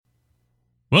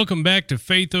Welcome back to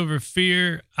Faith Over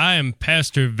Fear. I am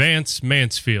Pastor Vance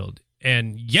Mansfield.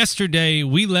 And yesterday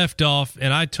we left off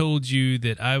and I told you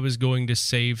that I was going to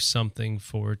save something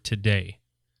for today.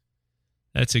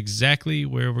 That's exactly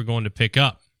where we're going to pick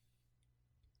up.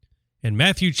 In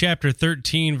Matthew chapter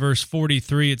 13, verse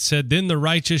 43, it said, "Then the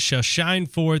righteous shall shine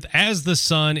forth as the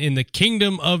sun in the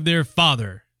kingdom of their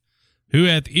Father. Who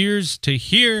hath ears to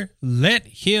hear, let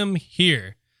him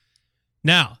hear."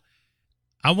 Now,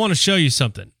 I want to show you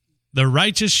something. The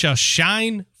righteous shall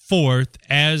shine forth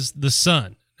as the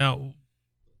sun. Now,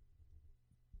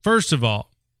 first of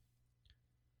all,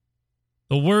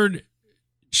 the word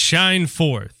shine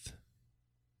forth.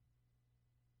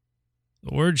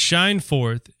 The word shine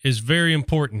forth is very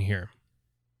important here.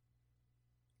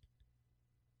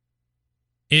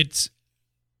 It's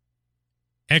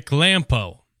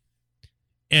eklampo.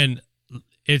 And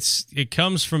it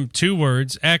comes from two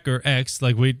words, ek or x,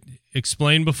 like we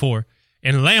explained before,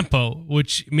 and lampo,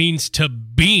 which means to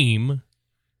beam.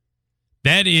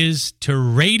 That is to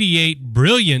radiate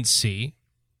brilliancy,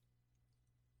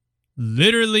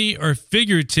 literally or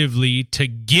figuratively, to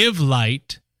give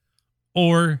light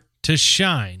or to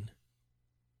shine.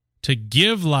 To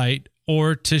give light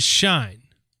or to shine.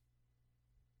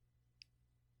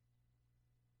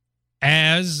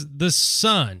 As the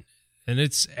sun, and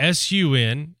it's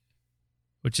S-U-N,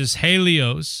 which is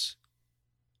helios,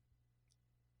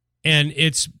 and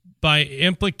it's by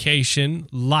implication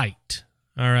light.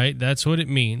 All right, that's what it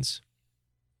means.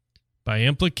 By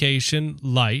implication,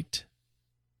 light.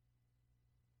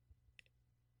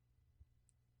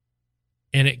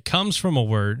 And it comes from a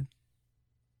word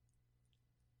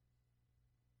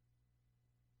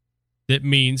that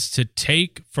means to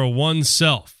take for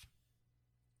oneself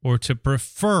or to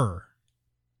prefer,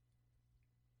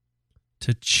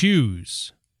 to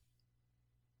choose.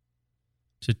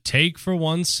 To take for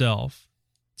oneself,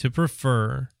 to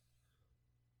prefer,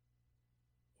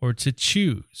 or to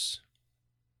choose.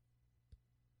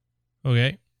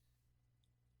 Okay?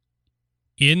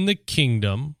 In the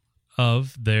kingdom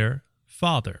of their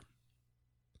Father.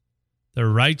 The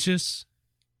righteous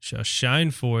shall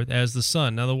shine forth as the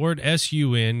sun. Now, the word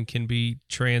S-U-N can be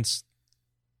transferred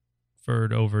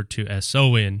over to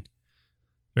S-O-N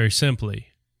very simply.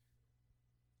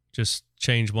 Just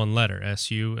change one letter,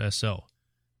 S-U-S-O.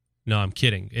 No, I'm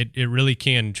kidding. It really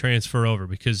can transfer over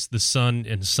because the sun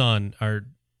and sun are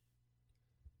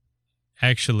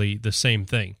actually the same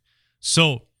thing.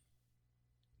 So,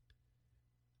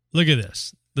 look at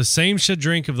this. "The same shall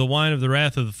drink of the wine of the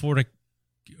wrath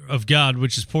of God,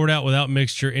 which is poured out without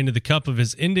mixture into the cup of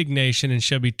his indignation, and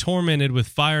shall be tormented with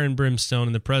fire and brimstone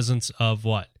in the presence of"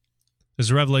 what? This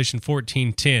is Revelation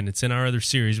 14:10. It's in our other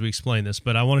series. We explain this,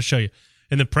 but I want to show you.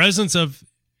 "In the presence of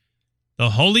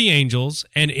the holy angels,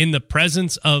 and in the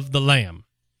presence of the Lamb."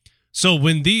 So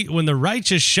when the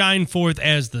righteous shine forth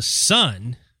as the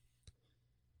sun,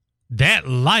 that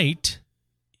light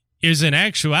is in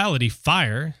actuality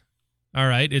fire. All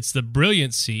right, it's the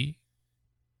brilliancy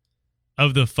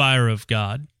of the fire of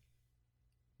God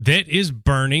that is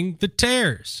burning the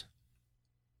tares.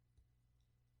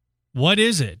 What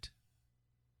is it?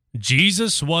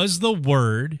 Jesus was the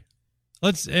Word.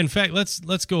 Let's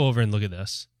go over and look at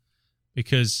this.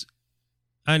 Because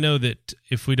I know that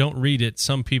if we don't read it,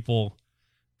 some people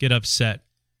get upset.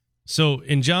 So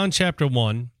in John chapter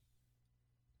 1,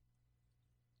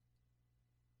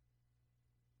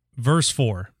 verse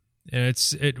 4, and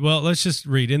let's just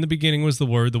read. "In the beginning was the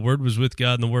Word was with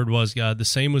God, and the Word was God. The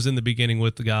same was in the beginning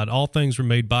with God. All things were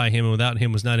made by him, and without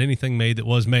him was not anything made that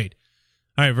was made."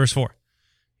 All right, verse 4.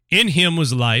 "In him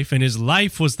was life, and his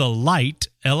life was the light,"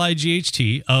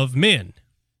 L-I-G-H-T, "of men."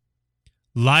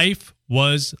 Life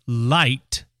was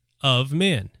light of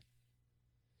men.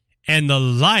 "And the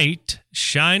light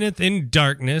shineth in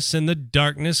darkness, and the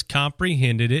darkness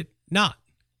comprehended it not."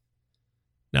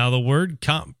 Now, the word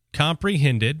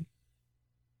comprehended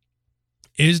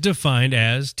is defined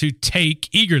as to take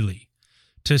eagerly,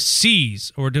 to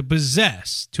seize or to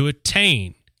possess, to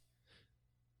attain,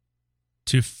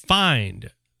 to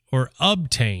find or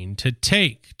obtain, to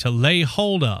take, to lay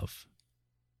hold of.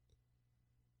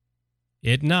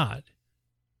 It not.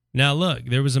 "Now look,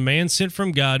 there was a man sent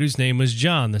from God whose name was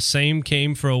John. The same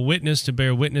came for a witness to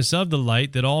bear witness of the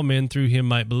light, that all men through him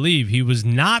might believe. He was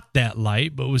not that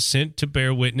light, but was sent to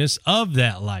bear witness of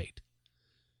that light.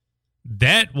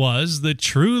 That was the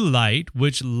true light,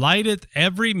 which lighteth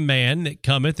every man that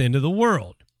cometh into the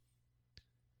world."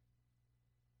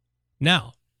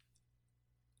 Now,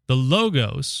 the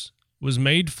Logos was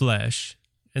made flesh,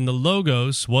 and the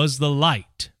Logos was the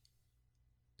light.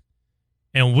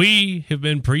 And we have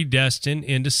been predestined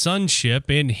into sonship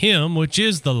in him, which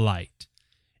is the light.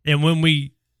 And when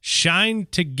we shine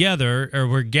together, or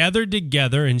we're gathered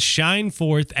together and shine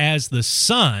forth as the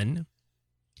sun,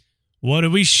 what are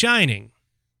we shining?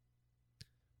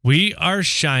 We are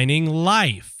shining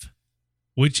life,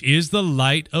 which is the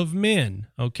light of men,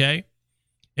 okay?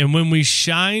 And when we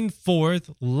shine forth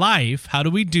life, how do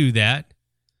we do that?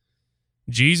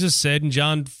 Jesus said in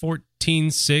John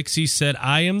 14:6, he said,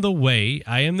 I am the way,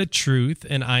 I am the truth,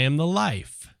 and I am the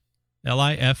life.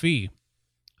 L-I-F-E.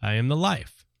 I am the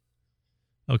life.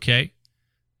 Okay?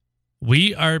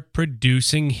 We are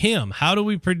producing him. How do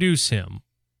we produce him?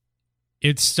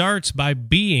 It starts by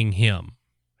being him.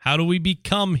 How do we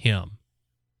become him?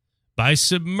 By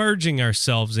submerging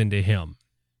ourselves into him,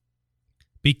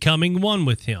 becoming one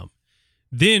with him.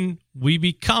 Then we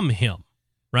become him,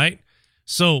 right?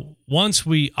 So once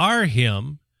we are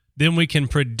him, then we can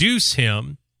produce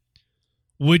him,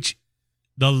 which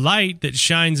the light that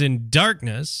shines in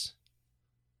darkness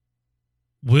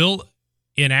will,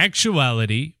 in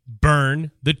actuality, burn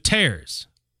the tares.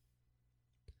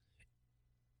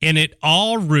 And it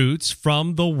all roots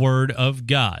from the Word of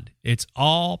God. It's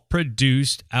all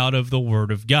produced out of the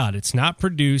Word of God. It's not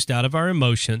produced out of our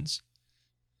emotions.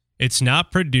 It's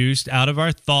not produced out of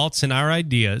our thoughts and our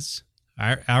ideas,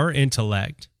 our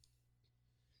intellect.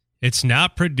 It's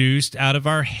not produced out of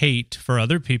our hate for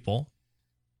other people.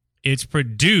 It's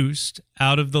produced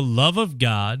out of the love of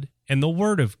God and the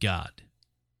Word of God.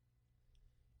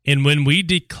 And when we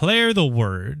declare the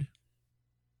Word,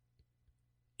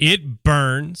 it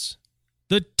burns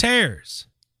the tares.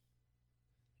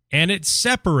 And it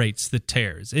separates the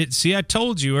tares. See, I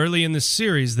told you early in this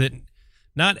series that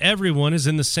not everyone is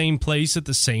in the same place at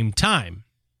the same time.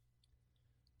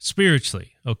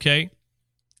 Spiritually, okay?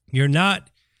 You're not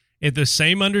at the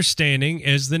same understanding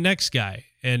as the next guy.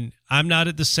 And I'm not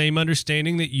at the same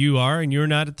understanding that you are, and you're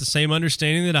not at the same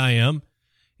understanding that I am,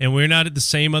 and we're not at the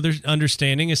same other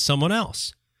understanding as someone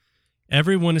else.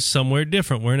 Everyone is somewhere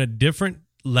different. We're in a different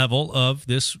level of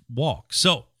this walk.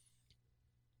 So,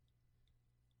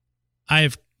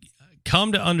 I've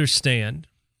come to understand.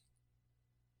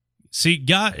 See,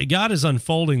 God is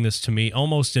unfolding this to me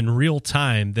almost in real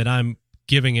time that I'm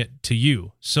giving it to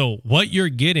you. So what you're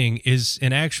getting is,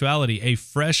 in actuality, a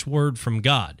fresh word from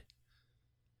God.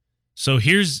 So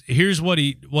here's what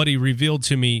he revealed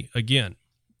to me again,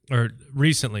 or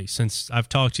recently, since I've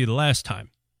talked to you the last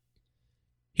time.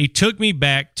 He took me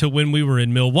back to when we were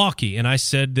in Milwaukee, and I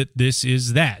said that this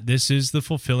is the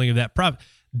fulfilling of that prophet.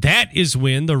 That is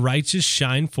when the righteous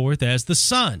shine forth as the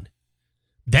sun.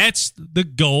 That's the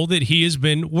goal that he has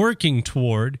been working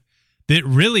toward, that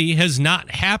really has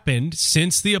not happened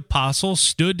since the apostles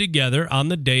stood together on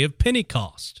the day of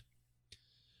Pentecost.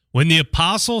 When the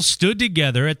apostles stood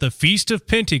together at the Feast of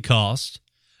Pentecost,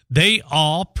 they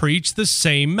all preached the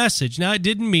same message. Now, it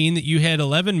didn't mean that you had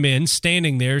 11 men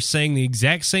standing there saying the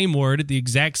exact same word at the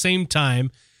exact same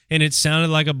time, and it sounded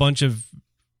like a bunch of,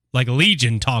 like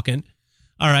Legion talking.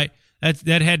 All right,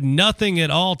 that had nothing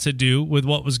at all to do with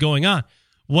what was going on.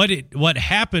 What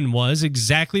happened was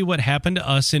exactly what happened to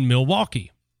us in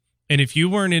Milwaukee. And if you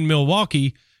weren't in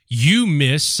Milwaukee, you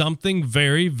missed something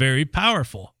very, very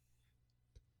powerful.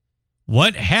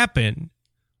 What happened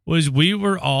was we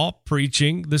were all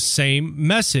preaching the same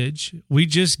message. We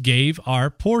just gave our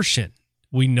portion.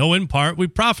 We know in part, we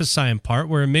prophesy in part.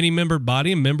 We're a many-membered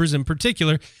body and members in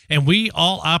particular, and we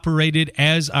all operated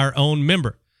as our own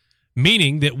member,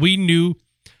 meaning that we knew.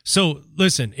 So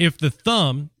listen, if the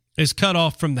thumb is cut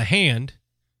off from the hand,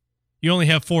 you only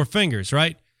have 4 fingers,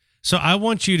 right? So I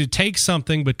want you to take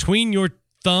something between your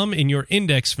thumb and your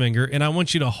index finger, and I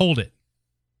want you to hold it.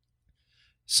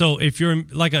 So if you're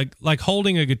like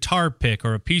holding a guitar pick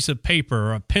or a piece of paper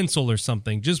or a pencil or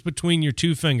something just between your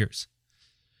 2 fingers.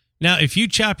 Now, if you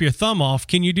chop your thumb off,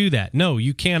 can you do that? No,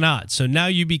 you cannot. So now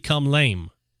you become lame.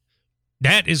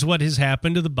 That is what has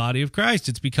happened to the body of Christ.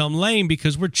 It's become lame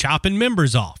because we're chopping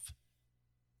members off.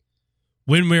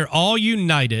 When we're all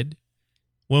united,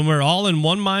 when we're all in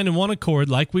one mind and one accord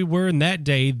like we were in that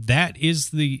day, that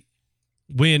is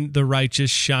when the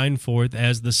righteous shine forth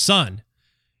as the sun.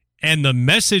 And the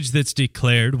message that's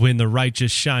declared when the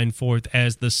righteous shine forth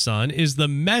as the sun is the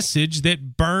message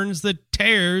that burns the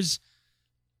tares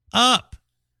up.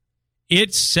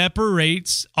 It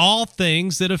separates all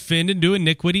things that offend and do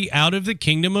iniquity out of the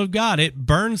kingdom of God. It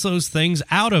burns those things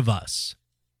out of us.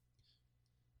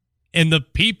 And the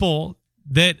people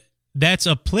that's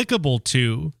applicable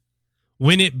to,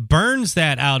 when it burns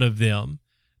that out of them,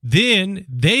 then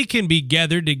they can be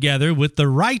gathered together with the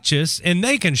righteous and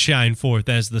they can shine forth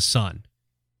as the sun.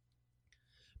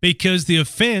 because the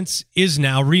offense is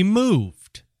now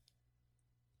removed.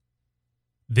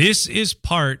 This is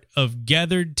part of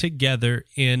gathered together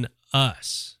in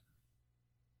us.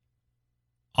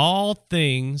 All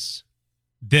things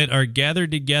that are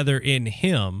gathered together in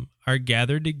him are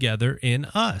gathered together in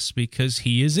us because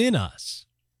he is in us.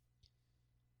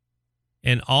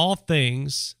 And all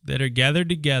things that are gathered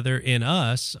together in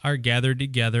us are gathered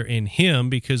together in him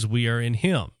because we are in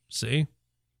him. See?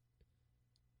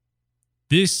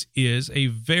 This is a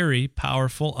very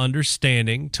powerful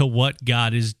understanding to what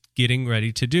God is getting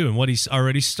ready to do and what he's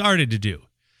already started to do.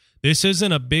 This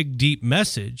isn't a big, deep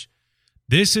message.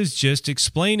 This is just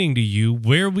explaining to you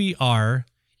where we are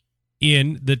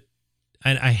in the,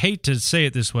 and I hate to say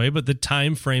it this way, but the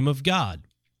time frame of God.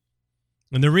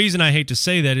 And the reason I hate to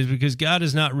say that is because God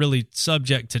is not really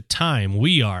subject to time.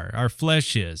 We are. Our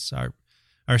flesh is.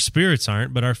 Our spirits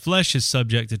aren't, but our flesh is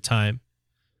subject to time.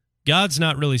 God's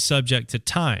not really subject to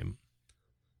time.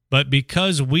 But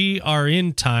because we are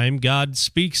in time, God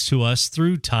speaks to us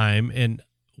through time, and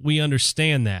we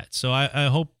understand that. So I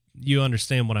hope you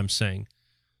understand what I'm saying.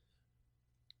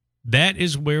 That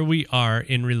is where we are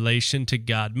in relation to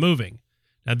God moving.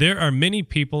 Now, there are many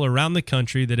people around the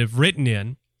country that have written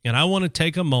in, and I want to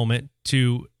take a moment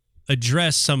to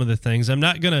address some of the things. I'm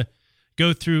not going to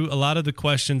go through a lot of the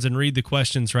questions and read the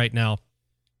questions right now,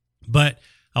 but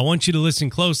I want you to listen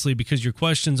closely because your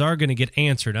questions are going to get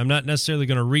answered. I'm not necessarily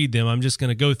going to read them. I'm just going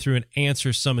to go through and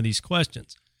answer some of these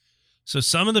questions. So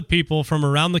some of the people from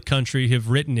around the country have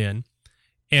written in,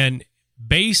 and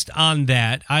based on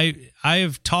that, I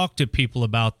have talked to people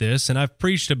about this, and I've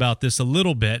preached about this a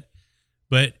little bit,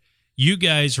 but you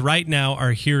guys right now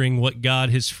are hearing what God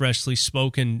has freshly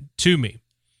spoken to me.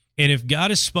 And if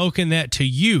God has spoken that to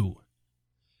you,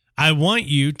 I want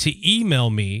you to email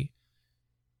me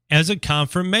as a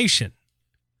confirmation.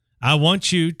 I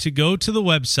want you to go to the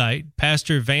website,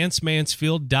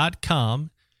 PastorVanceMansfield.com,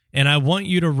 and I want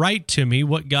you to write to me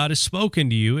what God has spoken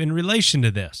to you in relation to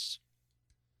this.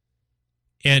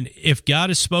 And if God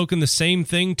has spoken the same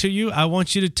thing to you, I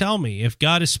want you to tell me. If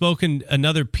God has spoken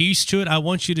another piece to it, I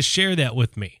want you to share that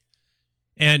with me.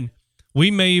 And we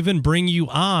may even bring you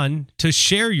on to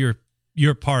share your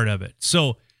part of it.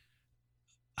 So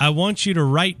I want you to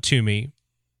write to me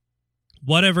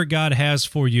whatever God has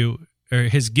for you or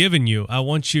has given you. I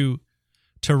want you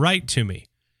to write to me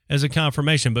as a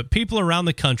confirmation. But people around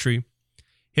the country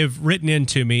have written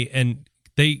into me, and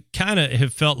they kind of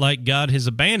have felt like God has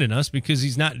abandoned us because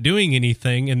he's not doing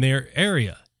anything in their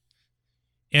area.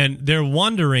 And they're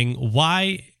wondering,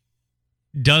 why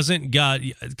doesn't God,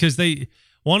 because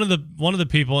one of the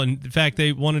people, in fact,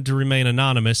 they wanted to remain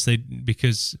anonymous,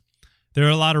 because there are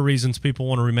a lot of reasons people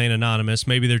want to remain anonymous.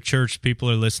 Maybe their church people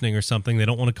are listening or something. They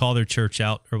don't want to call their church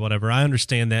out or whatever. I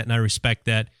understand that, and I respect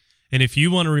that. And if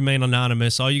you want to remain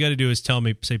anonymous, all you got to do is tell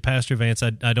me, say, Pastor Vance,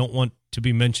 I don't want to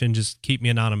be mentioned. Just keep me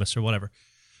anonymous or whatever.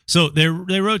 So they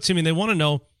wrote to me, and they want to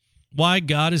know why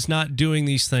God is not doing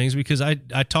these things, because I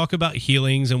talk about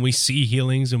healings, and we see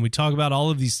healings, and we talk about all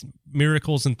of these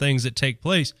miracles and things that take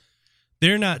place.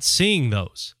 They're not seeing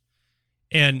those.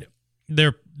 And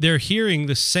they're hearing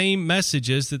the same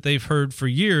messages that they've heard for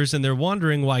years, and they're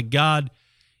wondering why God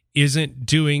isn't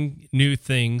doing new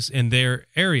things in their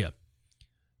area.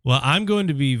 Well, I'm going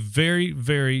to be very,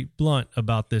 very blunt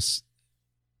about this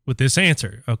with this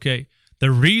answer, okay? The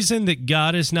reason that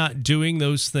God is not doing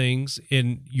those things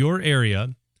in your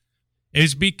area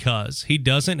is because he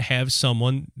doesn't have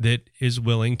someone that is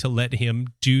willing to let him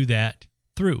do that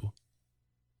through.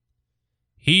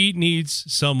 He needs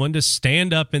someone to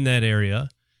stand up in that area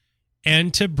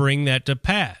and to bring that to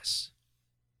pass.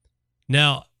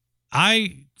 Now,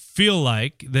 I feel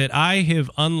like that I have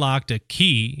unlocked a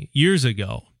key years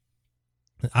ago.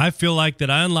 I feel like that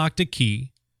I unlocked a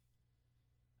key.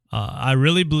 I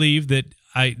really believe that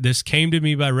this came to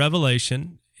me by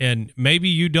revelation, and maybe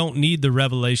you don't need the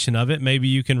revelation of it. Maybe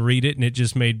you can read it and it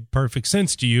just made perfect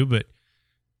sense to you. But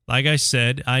like I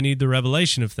said, I need the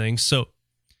revelation of things. So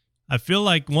I feel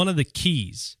like one of the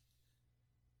keys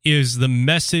is the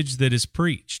message that is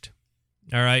preached.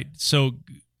 All right. So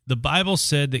the Bible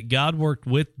said that God worked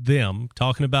with them,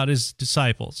 talking about his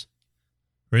disciples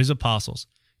or his apostles,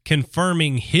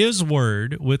 confirming his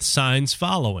word with signs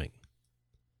following.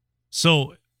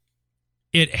 So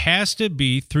it has to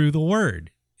be through the word.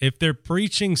 If they're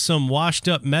preaching some washed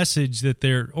up message that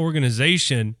their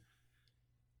organization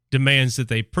demands that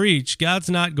they preach, God's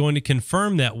not going to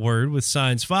confirm that word with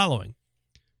signs following.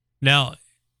 Now,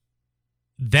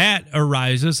 that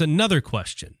arises another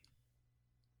question.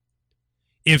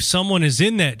 If someone is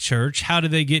in that church, how do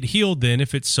they get healed then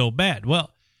if it's so bad?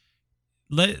 Well,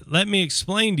 let me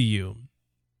explain to you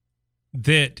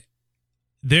that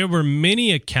there were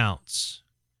many accounts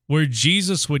where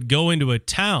Jesus would go into a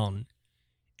town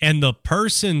and the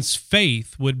person's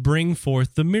faith would bring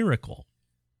forth the miracle.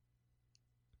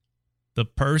 The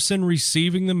person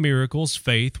receiving the miracle's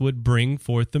faith would bring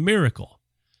forth the miracle.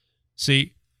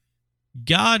 See,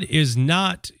 God is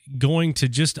not going to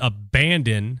just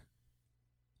abandon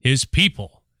his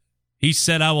people. He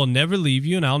said, I will never leave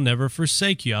you and I'll never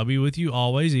forsake you. I'll be with you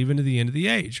always, even to the end of the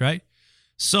age, right?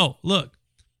 So, look,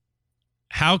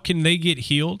 how can they get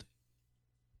healed?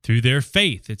 Through their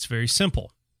faith. It's very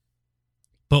simple.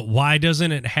 But why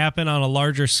doesn't it happen on a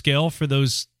larger scale for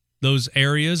those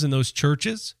areas and those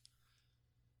churches?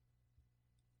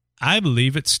 I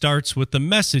believe it starts with the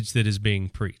message that is being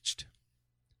preached.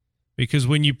 Because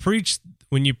when you preach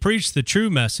the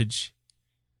true message,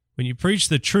 when you preach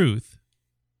the truth,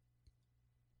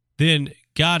 then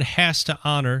God has to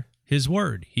honor his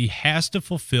word. He has to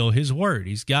fulfill his word.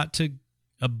 He's got to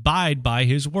abide by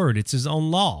his word. It's his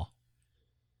own law.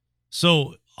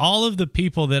 So all of the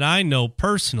people that I know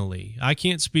personally, I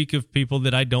can't speak of people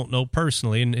that I don't know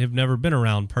personally and have never been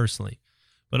around personally,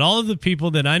 but all of the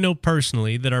people that I know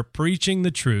personally that are preaching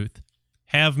the truth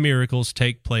have miracles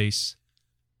take place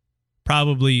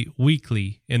probably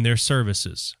weekly in their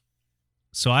services.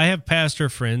 So I have pastor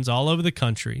friends all over the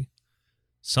country.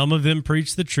 Some of them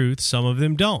preach the truth, some of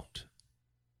them don't.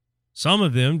 Some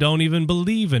of them don't even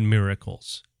believe in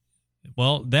miracles.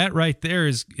 Well, that right there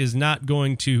is not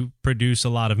going to produce a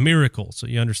lot of miracles, so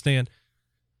you understand?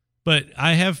 But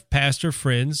I have pastor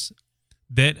friends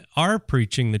that are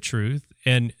preaching the truth,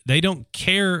 and they don't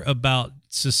care about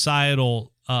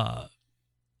societal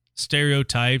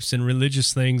stereotypes and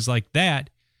religious things like that,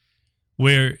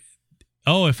 where,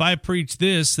 oh, if I preach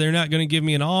this, they're not going to give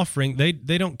me an offering. They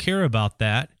don't care about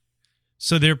that,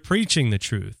 so they're preaching the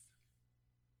truth.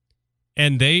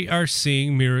 And they are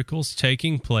seeing miracles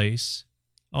taking place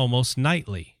almost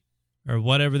nightly, or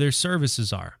whatever their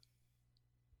services are.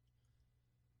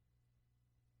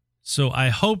 So I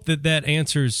hope that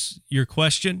answers your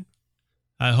question.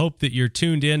 I hope that you're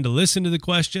tuned in to listen to the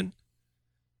question.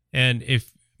 And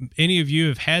if any of you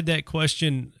have had that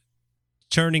question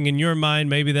churning in your mind,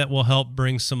 maybe that will help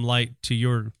bring some light to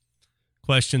your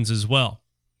questions as well.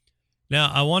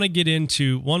 Now, I want to get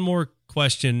into one more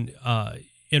question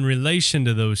in relation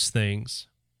to those things.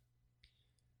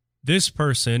 This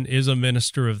person is a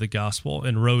minister of the gospel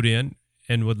and wrote in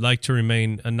and would like to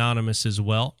remain anonymous as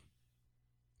well.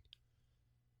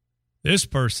 This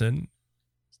person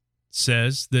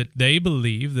says that they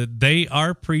believe that they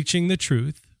are preaching the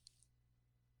truth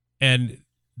and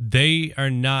they are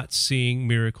not seeing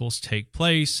miracles take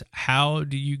place. How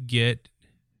do you get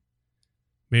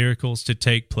miracles to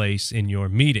take place in your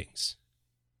meetings?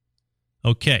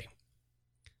 Okay.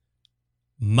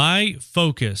 My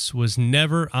focus was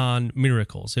never on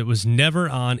miracles. It was never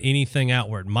on anything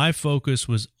outward. My focus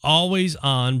was always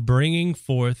on bringing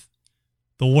forth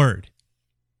the word.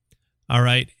 All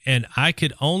right. And I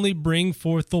could only bring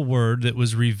forth the word that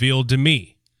was revealed to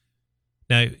me.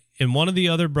 Now, in one of the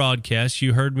other broadcasts,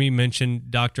 you heard me mention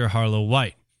Dr. Harlow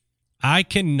White. I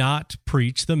cannot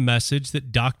preach the message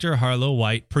that Dr. Harlow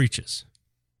White preaches.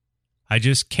 I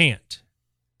just can't.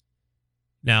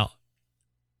 Now,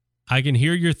 I can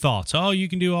hear your thoughts. Oh, you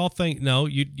can do all things. No,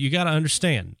 you got to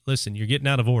understand. Listen, you're getting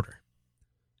out of order.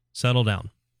 Settle down.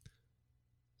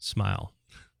 Smile.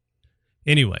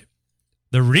 Anyway,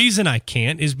 the reason I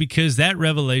can't is because that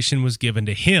revelation was given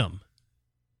to him.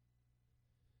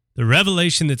 The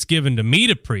revelation that's given to me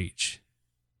to preach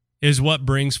is what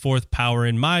brings forth power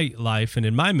in my life and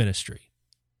in my ministry.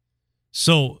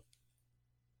 So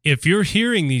if you're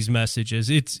hearing these messages,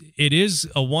 it is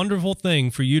a wonderful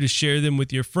thing for you to share them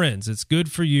with your friends. It's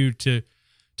good for you to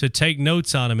take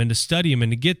notes on them and to study them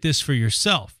and to get this for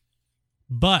yourself.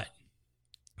 But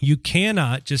you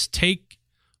cannot just take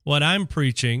what I'm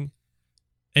preaching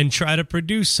and try to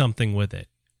produce something with it,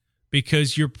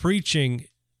 because you're preaching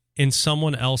in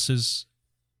someone else's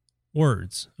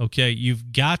words, okay?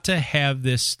 You've got to have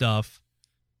this stuff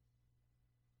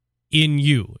in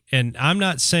you. And I'm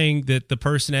not saying that the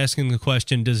person asking the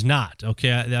question does not,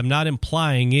 okay? I'm not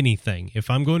implying anything. If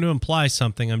I'm going to imply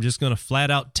something, I'm just going to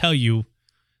flat out tell you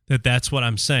that that's what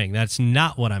I'm saying. That's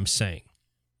not what I'm saying.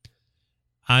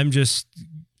 I'm just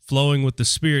flowing with the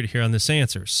Spirit here on this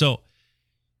answer. So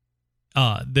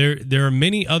there are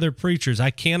many other preachers.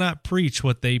 I cannot preach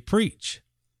what they preach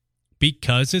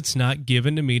because it's not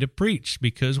given to me to preach,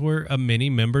 because we're a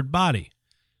many-membered body.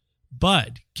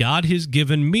 But God has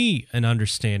given me an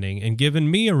understanding and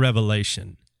given me a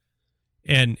revelation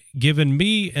and given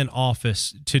me an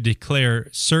office to declare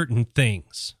certain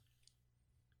things.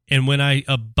 And when I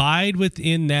abide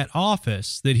within that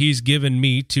office that he's given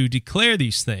me to declare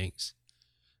these things,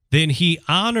 then he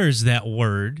honors that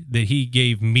word that he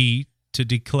gave me to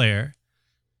declare,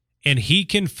 and he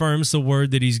confirms the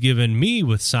word that he's given me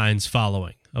with signs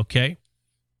following, okay?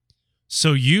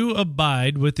 So you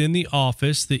abide within the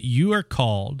office that you are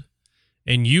called,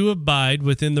 and you abide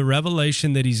within the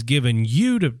revelation that he's given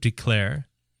you to declare,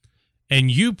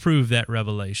 and you prove that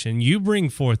revelation, you bring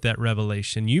forth that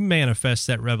revelation, you manifest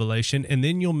that revelation, and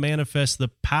then you'll manifest the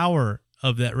power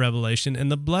of that revelation and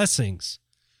the blessings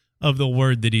of the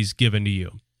word that he's given to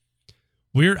you.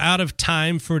 We're out of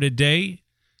time for today.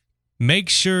 Make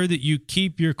sure that you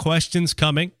keep your questions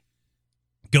coming.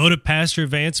 Go to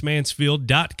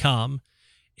PastorVanceMansfield.com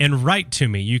and write to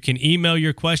me. You can email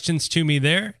your questions to me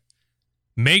there.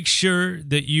 Make sure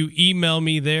that you email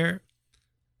me there.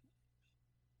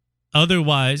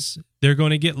 Otherwise, they're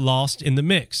going to get lost in the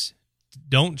mix.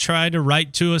 Don't try to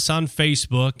write to us on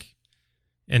Facebook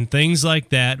and things like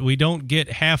that. We don't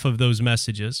get half of those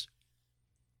messages.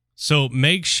 So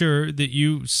make sure that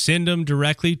you send them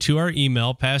directly to our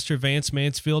email,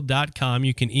 PastorVanceMansfield.com.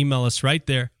 You can email us right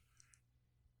there.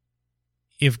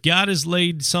 If God has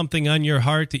laid something on your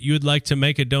heart that you would like to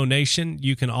make a donation,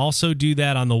 you can also do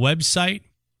that on the website.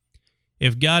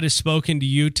 If God has spoken to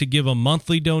you to give a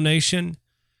monthly donation,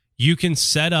 you can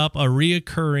set up a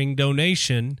reoccurring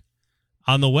donation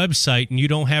on the website, and you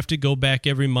don't have to go back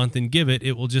every month and give it.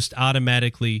 It will just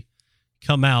automatically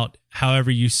come out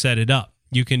however you set it up.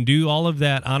 You can do all of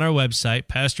that on our website,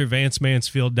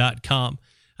 PastorVanceMansfield.com.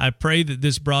 I pray that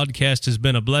this broadcast has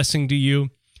been a blessing to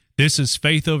you. This is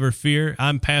Faith Over Fear.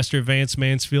 I'm Pastor Vance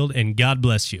Mansfield, and God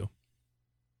bless you.